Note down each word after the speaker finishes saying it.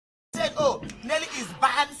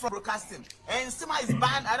from broadcasting. And Sima is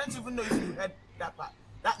banned. I don't even know if you heard that part.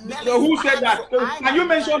 So who said that? Can you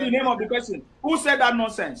mention the name of the person? Who said that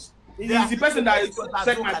nonsense? Is the person that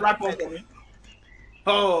set my platform for me?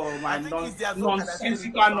 Oh, my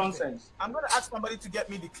nonsensical nonsense. I'm going to ask somebody to get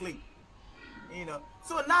me the clip. You know.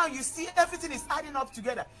 So now you see everything is adding up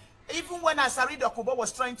together. Even when Asari Dokubo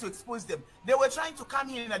was trying to expose them, they were trying to come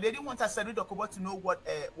in and they didn't want Asari Dokubo to know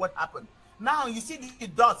what happened. Now you see the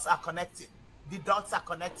dots are connected. The dots are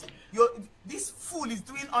connected. This fool is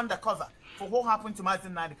doing undercover for what happened to Mazi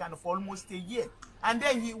Nnamdi Kanu for almost a year. And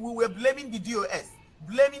then we were blaming the DOS,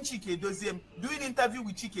 blaming Chike Doziem, doing interview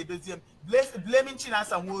with Chike Doziem, blaming China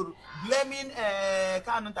Sanworu, blaming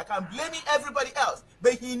Kanu Takan, blaming everybody else.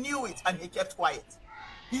 But he knew it and he kept quiet.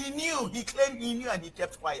 He knew, he claimed he knew and he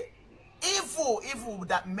kept quiet. Evil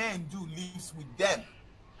that men do lives with them.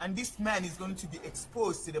 And this man is going to be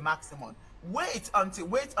exposed to the maximum. Wait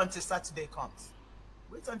until Saturday comes.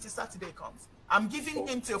 Wait until Saturday comes. I'm giving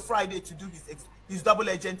him till Friday to do his double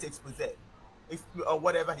agent expose, or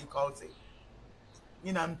whatever he calls it.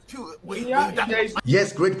 You know,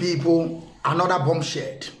 yes, great people. Another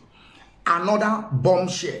bombshell. Another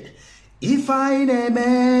bombshell. If I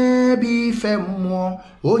never be femo,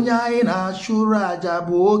 onya ina shura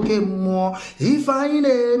jabu oke mo. If I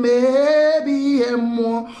never be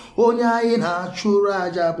hemo, onya ina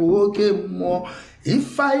shura jabu oke mo.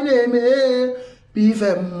 If I never be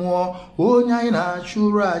femo, onya ina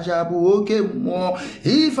shura jabu oke mo.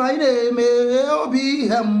 If I never be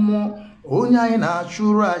hemo, onya ina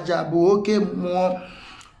shura jabu oke mo.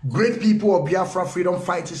 Great people of Biafra, freedom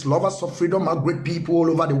fighters, lovers of freedom, are great people all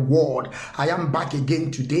over the world. I am back again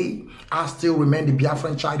today. I still remain the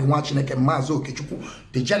Biafran child watching Mazi,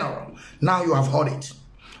 the general. Now you have heard it.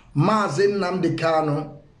 Mazi Nnamdi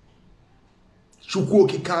Kanu,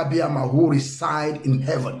 Chukwuoki Kabiama, who reside in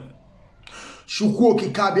heaven.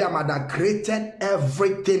 Chukwuoki Kabiama that created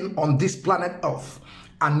everything on this planet Earth,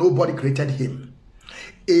 and nobody created him.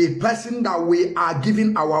 A person that we are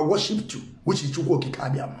giving our worship to, which is Chukwuoki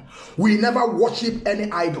Kabiama. We never worship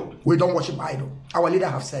any idol. We don't worship idol. Our leader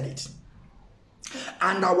have said it.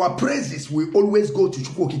 And our praises will always go to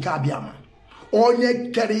Chukwuoki Kabiama.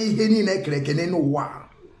 Onye kere ihe niile kere kene n'ụwa.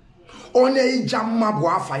 Onye ijamma bụ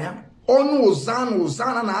afa ya. Onu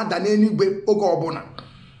uzana na ada n'eluigwe oge ọbụla.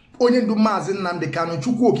 Onye ndu Mazi Nnamdi Kanu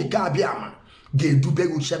Chukwuoki Kabiama ga-edube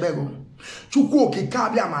gị chebego. Chukwuoki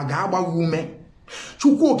Kabiama ga-agba ume.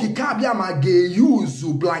 Chukwuoki Kabiama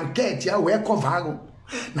ga-use blanket ya wee cover agụ.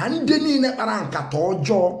 Na ndị niile kpara nkata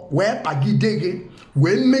ọjọọ wee kpagide gị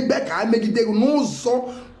wee mmegbe ka megide gị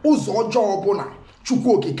n'ụzọ ọjọọ ọbụla.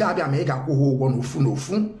 Chukwuoki Kabiama ị ga-akwụ ha ụgwọ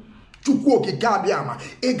n'ofu. Chukwuoki Kabiama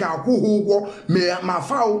ị ga-akwụ ha ụgwọ ma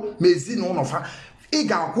fao ma ezinụlọ fa. Ị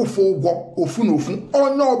ga-akwụ fa ụgwọ ofu n'ofu.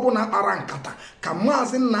 Onye ọbụla kpara nkata ka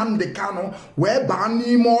Mazi Nnamdi Kanu wee baa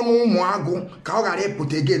n'ime ọnụ ụmụ agụ ka ọ ghara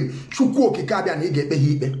ịpụta again. Chukwuoki Kabiama ị ga-ekpe ha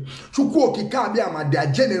ikpe. Chukwuoki Kabiama, their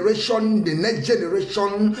generation, the next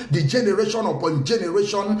generation, the generation upon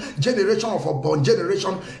generation, generation upon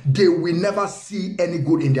generation, they will never see any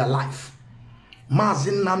good in their life.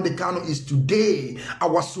 Mazi Nnamdi Kanu is today,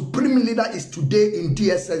 our supreme leader is today in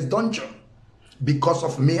DSS dungeon because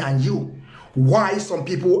of me and you. Why some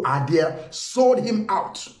people are there sold him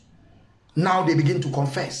out. Now they begin to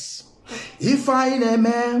confess. If I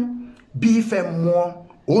name be femo,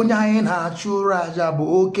 onya ina chura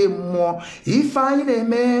jabu oke mo. If I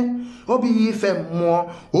name obi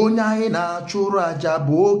femo, onya ina chura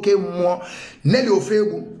jabu oke mo. Nelly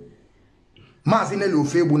Ofebu, Mazi Nelly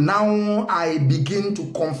Ofebu. Now I begin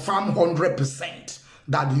to confirm 100%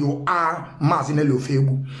 that you are Mazi Nelly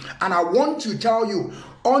Ofebu, and I want to tell you.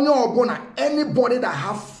 On your bona, anybody that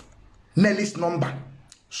have Nelly's number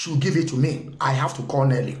should give it to me. I have to call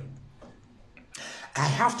Nelly. I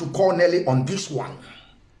have to call Nelly on this one.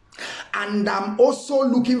 And I'm also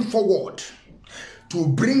looking forward to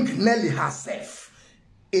bring Nelly herself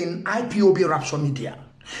in IPOB Rapture Media.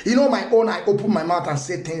 You know, my own, I open my mouth and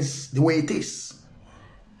say things the way it is.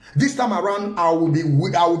 This time around, I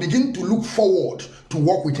will begin to look forward to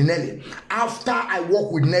work with Nelly. After I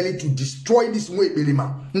work with Nelly to destroy this way, then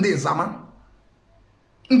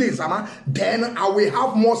I will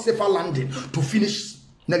have more safer landing to finish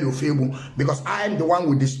Nelly Ofebu, because I am the one who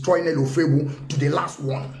will destroy Nelly Ofebu to the last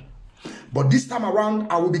one. But this time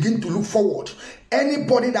around, I will begin to look forward.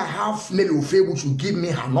 Anybody that have Nelly Ofebu should give me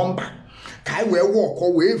her number. I will walk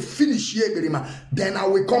or will finish here, then I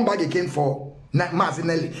will come back again for Mazi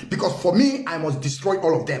Nelly, because for me, I must destroy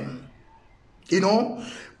all of them. You know,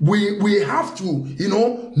 we have to, you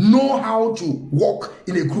know how to work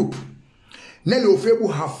in a group. Nelly Ofebu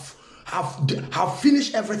have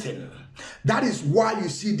finished everything. That is why you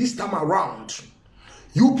see this time around,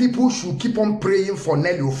 you people should keep on praying for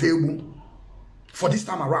Nelly Ofebu for this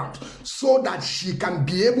time around, so that she can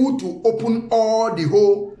be able to open all the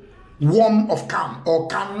whole worm of can or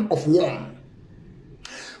can of worm.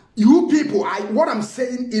 You people, what I'm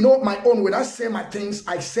saying, you know, my own, when I say my things,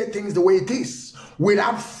 I say things the way it is,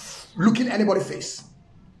 without looking anybody's face.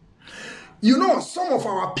 You know, some of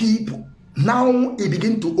our people, now it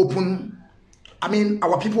begin to open. I mean,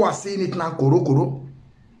 our people are saying it now, koro.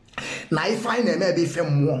 Now, if I maybe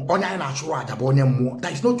more,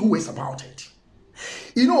 there is no two ways about it.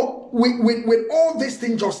 You know, when all this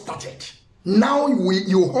thing just started, now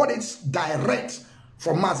you heard it direct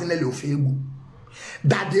from Mazi Nelly Ofebu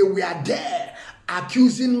that they were there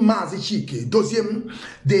accusing Mazi Chike Doziem,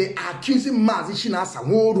 they are accusing Mazi Shina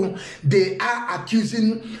Samoru, they are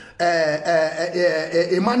accusing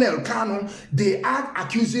Emmanuel Kanu, they are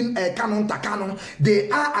accusing Kanu Takano, they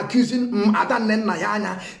are accusing Adanen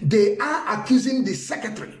Nayanya, they are accusing the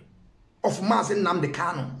secretary of Mazi Nnamdi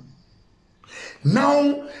Kanu.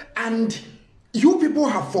 Now, and you people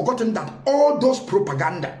have forgotten that all those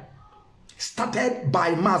propaganda started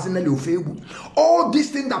by Mazi Nelly Ofebu. All these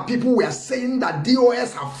things that people were saying that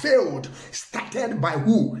DOS have failed started by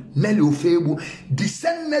who? Nelly Ofebu. The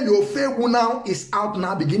same Nelly Ofebu now is out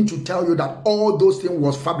now, begin to tell you that all those things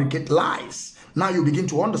was fabricated lies. Now you begin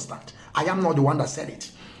to understand. I am not the one that said it.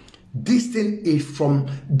 This thing is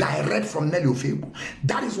direct from Nelly Ofebu.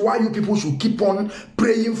 That is why you people should keep on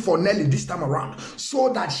praying for Nelly this time around, so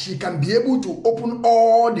that she can be able to open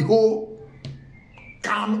all the whole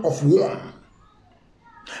can of worm.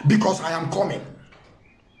 Because I am coming.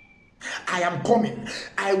 I am coming.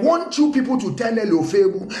 I want you people to tell Nelly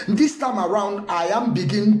Ofebu, this time around, I am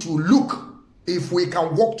beginning to look if we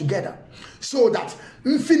can work together, so that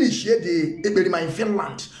we finish here the Eberima in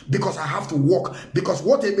Finland, because I have to work. Because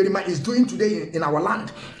what Eberima is doing today in our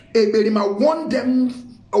land, Eberima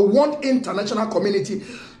want international community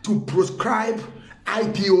to proscribe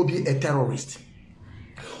IPOB a terrorist.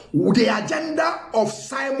 The agenda of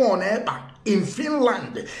Simon Ekpa in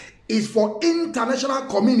Finland is for international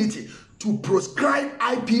community to proscribe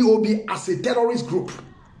IPOB as a terrorist group.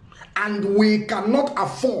 And we cannot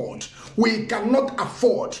afford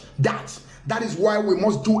that. That is why we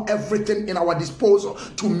must do everything in our disposal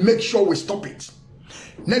to make sure we stop it.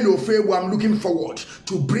 Nelly Ofebu, I'm looking forward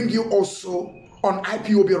to bring you also on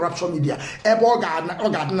IPOB Rapture Media.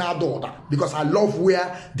 Because I love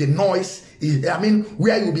where the noise is, I mean,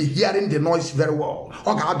 where you'll be hearing the noise very well.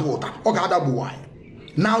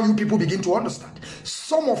 Now you people begin to understand.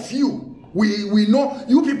 Some of you, we know,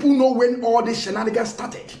 you people know when all this shenanigans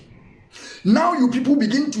started. Now you people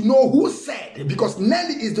begin to know who said, because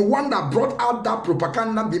Nelly is the one that brought out that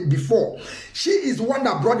propaganda before. She is the one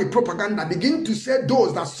that brought the propaganda, begin to say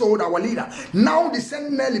those that sold our leader. Now the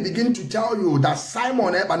same Nelly begin to tell you that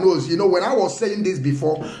Simon Ekpa knows. You know, when I was saying this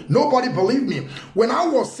before, nobody believed me. When I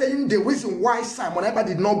was saying the reason why Simon Ekpa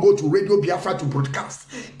did not go to Radio Biafra to broadcast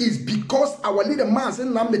is because our leader Mazi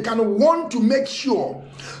Nnamdi Kanu want to make sure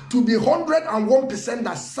to be 101%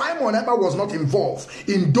 that Simon Ekpa was not involved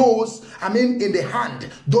in those, in the hand,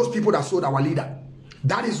 those people that sold our leader.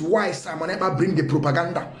 That is why Simon Ekpa bring the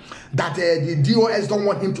propaganda that the DOS don't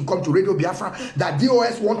want him to come to Radio Biafra, that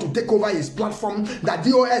DOS want to take over his platform, that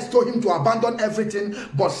DOS told him to abandon everything.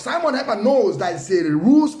 But Simon Ekpa knows that it's a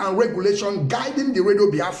rules and regulation guiding the Radio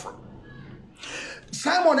Biafra.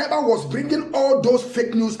 Simon Ekpa was bringing all those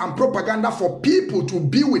fake news and propaganda for people to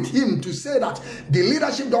be with him, to say that the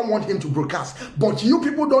leadership don't want him to broadcast. But you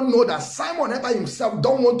people don't know that Simon Ekpa himself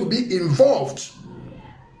don't want to be involved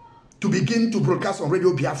to begin to broadcast on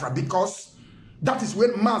Radio Biafra, because that is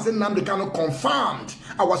when Mazi Nnamdi Kanu confirmed,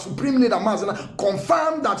 our supreme leader Mazi Nnamdi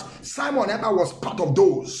confirmed that Simon Ekpa was part of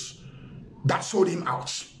those that sold him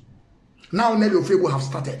out. Now Nelly Ofebu have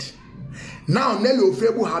started. Now Nelly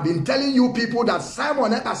Ofebu have been telling you people that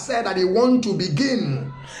Simon Ekpa said that he want to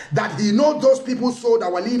begin, that he knows those people sold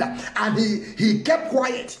our leader, and he kept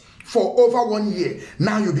quiet for over 1 year.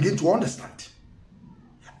 Now you begin to understand.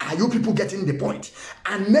 Are you people getting the point?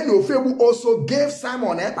 And Nelly Ofebu also gave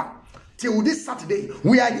Simon Ekpa till this Saturday.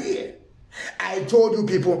 We are here. I told you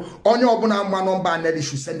people, on your number, Nelly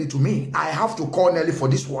should send it to me. I have to call Nelly for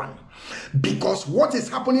this one. Because what is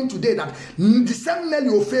happening today, that the same Nelly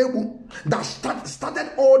Ofebu that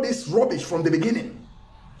started all this rubbish from the beginning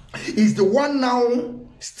is the one now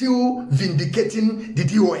still vindicating the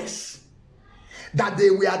DOS. That they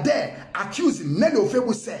were there accusing. Nelly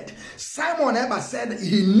Ofebu said, Simon Ekpa said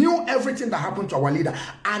he knew everything that happened to our leader,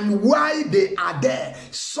 and why they are there,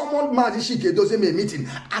 summoned Mazi Chike Doziem a meeting,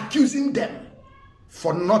 accusing them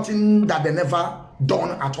for nothing that they never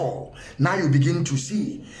done at all. Now you begin to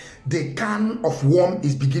see the can of worm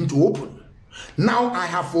is beginning to open. Now I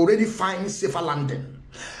have already found safer landing.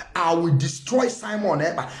 I will destroy Simon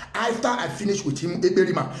after I finish with him.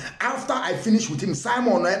 After I finish with him,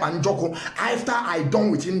 Simon and Joko. After I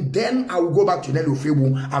done with him, then I will go back to Nelly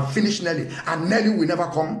Ofebu and finish Nelly. And Nelly will never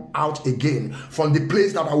come out again from the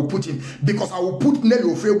place that I will put him, because I will put Nelly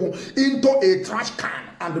Ofebu into a trash can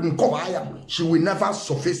and cover her. She will never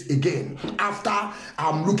surface again. After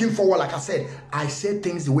I'm looking forward, like I said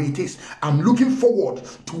things the way it is. I'm looking forward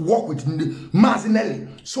to work with Mazi Nelly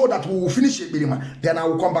so that we will finish it. Then I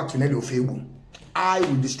will come back to Nelly Ofebu. I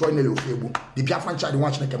will destroy Nelly Ofebu. The Biafran child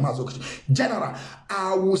watching the Mazi. General,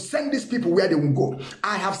 I will send these people where they will go.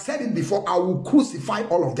 I have said it before. I will crucify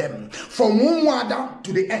all of them from Umwada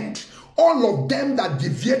to the end. All of them that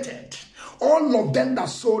deviated. All of them that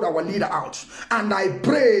sold our leader out. And I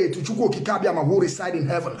pray to Chukwu Kikabiama who reside in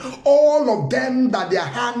heaven. All of them that their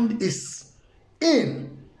hand is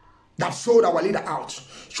in that sold our leader out.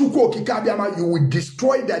 Chukwu Kikabiama, you will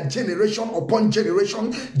destroy their generation upon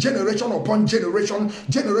generation, generation upon generation,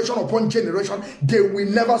 generation upon generation. They will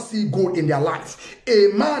never see good in their life. A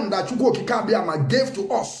man that Chukwu Kikabiama gave to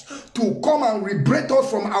us to come and liberate us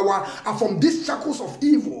from these shackles of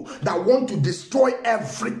evil that want to destroy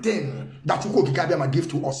everything that Chukwu Kikabiama gave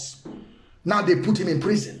to us. Now they put him in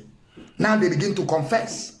prison. Now they begin to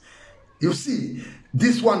confess. You see,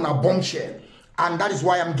 this one a bombshell. And that is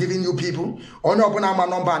why I'm giving you people. Only open my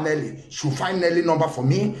number, Nelly. She'll find Nelly number for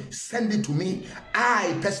me. Send it to me.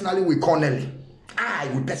 I personally will call Nelly. I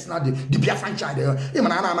will personally the Biafran child.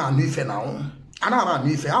 Even I'm a new fan now. I'm a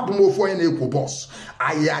new fan. I'm more for an equal boss.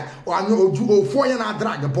 I know you for an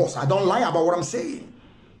drag the boss. I don't lie about what I'm saying.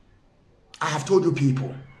 I have told you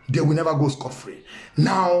people, they will never go scot-free.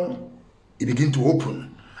 Now it begin to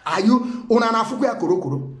open. Are you Onanafuku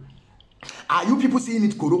Korokoro? Are you people seeing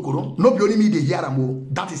it koro? No, be only me the hear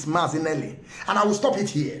am. That is Mazi Nelly. And I will stop it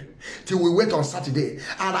here till we wait on Saturday.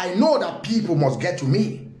 And I know that people must get to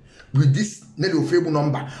me with this Nelly Ofebu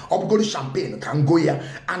number. Upgody champagne can go here.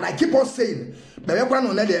 And I keep on saying,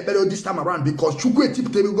 this time around, because Chukwu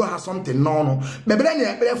Tip has something no.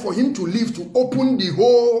 For him to leave to open the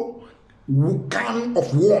whole can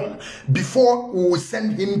of worm before we will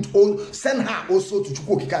send her also to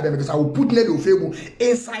Chukwu Kikabiama, because I will put Nelly Ofebu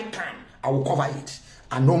inside can. I will cover it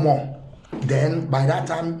and no more. Then by that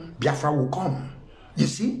time Biafra will come. You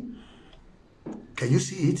see? Can you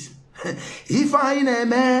see it? If I ain't a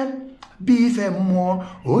man, be more.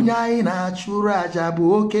 Onya na churaja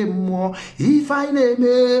boke more. If I ain't a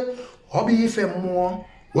man, or be more.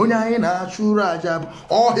 Onya na churaja.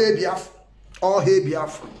 Oh hey Biafra. Oh hey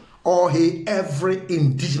Biafra. Oh hey every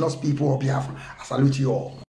indigenous people of Biafra. I salute you all.